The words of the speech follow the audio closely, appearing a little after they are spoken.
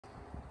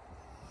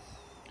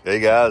Hey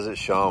guys, it's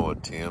Sean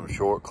with Tim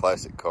Short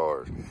Classic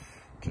Cars.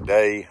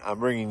 Today I'm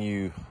bringing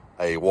you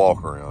a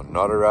walk around,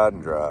 not a ride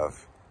and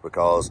drive,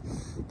 because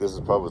this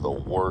is probably the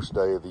worst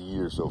day of the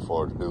year so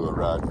far to do a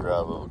ride and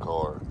drive of a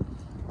car.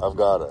 I've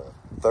got a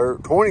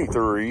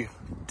 23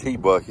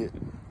 T-Bucket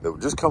that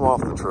would just come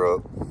off the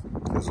truck.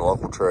 It's a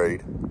local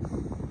trade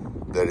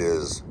that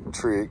is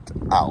tricked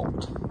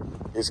out.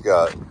 It's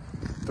got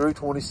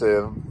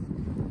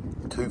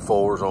 327, 2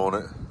 4s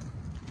on it,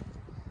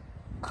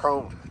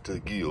 chromed to the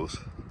gills.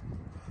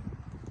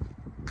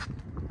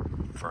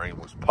 Frame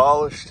was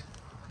polished,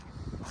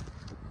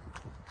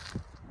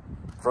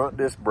 front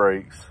disc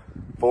brakes,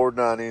 Ford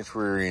 9-inch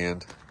rear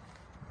end.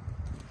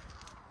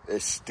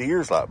 It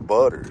steers like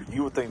butter.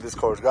 You would think this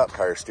car's got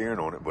power steering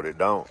on it, but it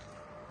don't.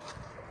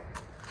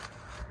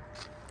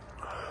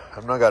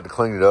 I've not got to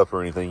clean it up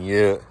or anything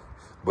yet,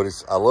 but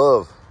I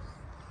love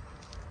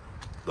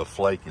the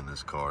flake in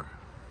this car.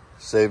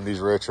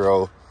 70s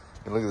retro,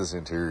 and look at this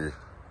interior.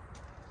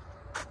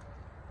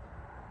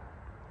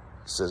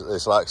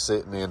 It's like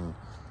sitting in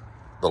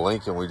the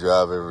Lincoln we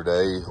drive every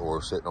day or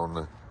sitting on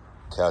the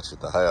couch at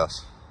the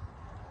house.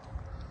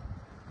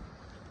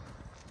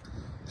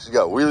 She's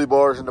got wheelie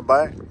bars in the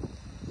back.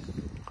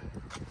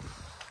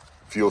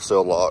 Fuel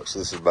cell locks.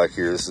 This is back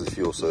here. This is the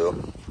fuel cell.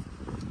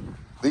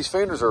 These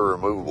fenders are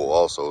removable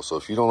also, so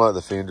if you don't like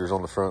the fenders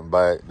on the front and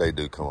back, they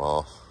do come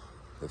off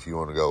if you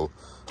want to go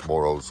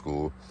more old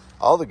school.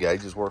 All the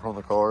gauges work on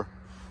the car.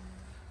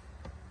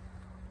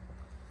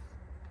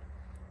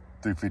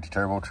 350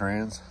 turbo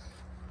trans.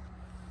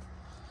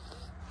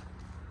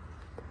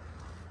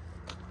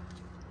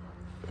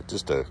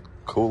 Just a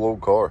cool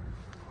old car.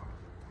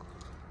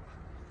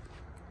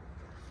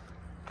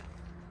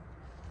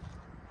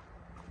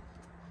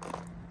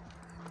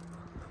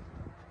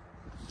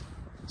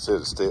 Set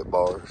of step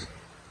bars.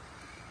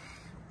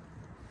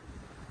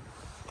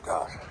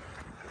 Gosh,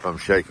 if I'm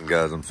shaking,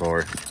 guys, I'm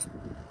sorry.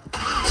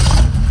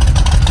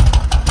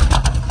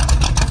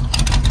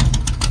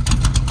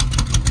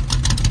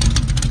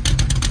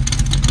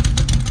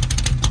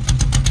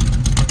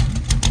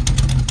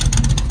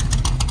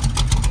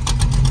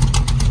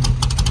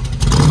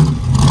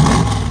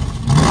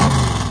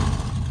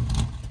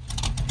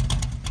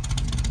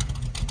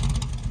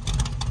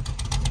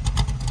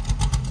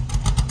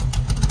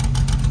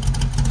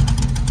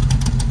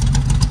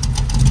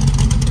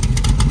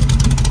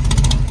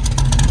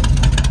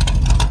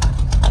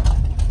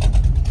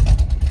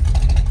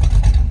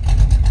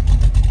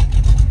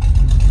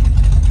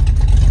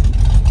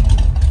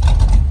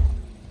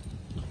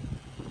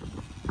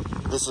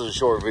 This is a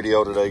short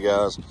video today,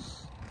 guys.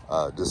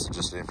 This is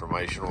just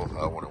informational.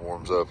 When it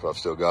warms up, I've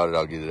still got it.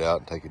 I'll get it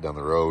out and take it down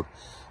the road.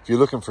 If you're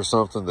looking for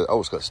something that,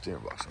 it's got a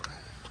steering box on it.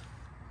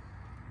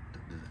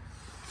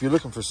 If you're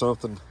looking for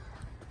something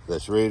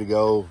that's ready to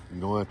go,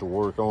 you don't have to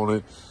work on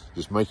it.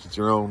 Just make it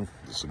your own.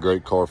 It's a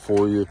great car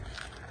for you.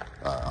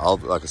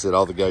 Like I said,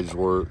 all the gauges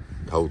work.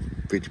 Hold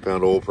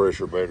 50-pound oil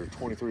pressure, battery,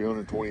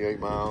 2,328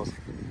 miles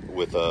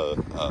with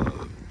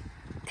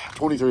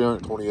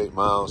 2,328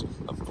 miles.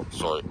 I'm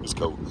sorry, it's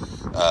cold.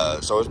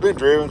 So it's been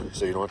driven,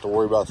 so you don't have to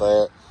worry about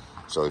that.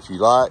 So if you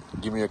like,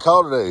 give me a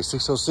call today,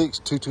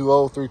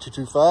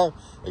 606-220-3225.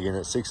 Again,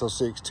 that's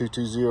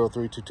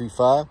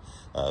 606-220-3225.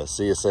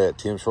 See us at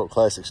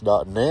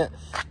timshortclassics.net.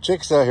 Check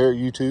us out here at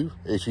YouTube.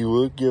 If you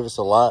would, give us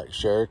a like,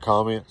 share,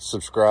 comment,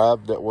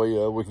 subscribe. That way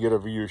we can get our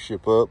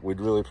viewership up. We'd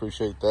really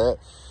appreciate that.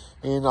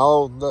 And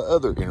all the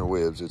other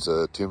interwebs, it's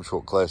Tim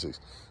Short Classics.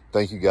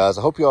 Thank you, guys.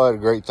 I hope you all had a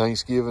great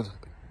Thanksgiving.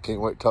 Can't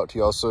wait to talk to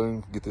y'all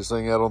soon. Get this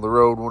thing out on the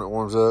road when it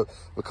warms up,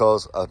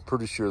 because I'm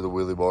pretty sure the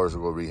wheelie bars are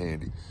going to be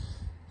handy.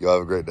 Y'all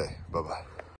have a great day. Bye-bye.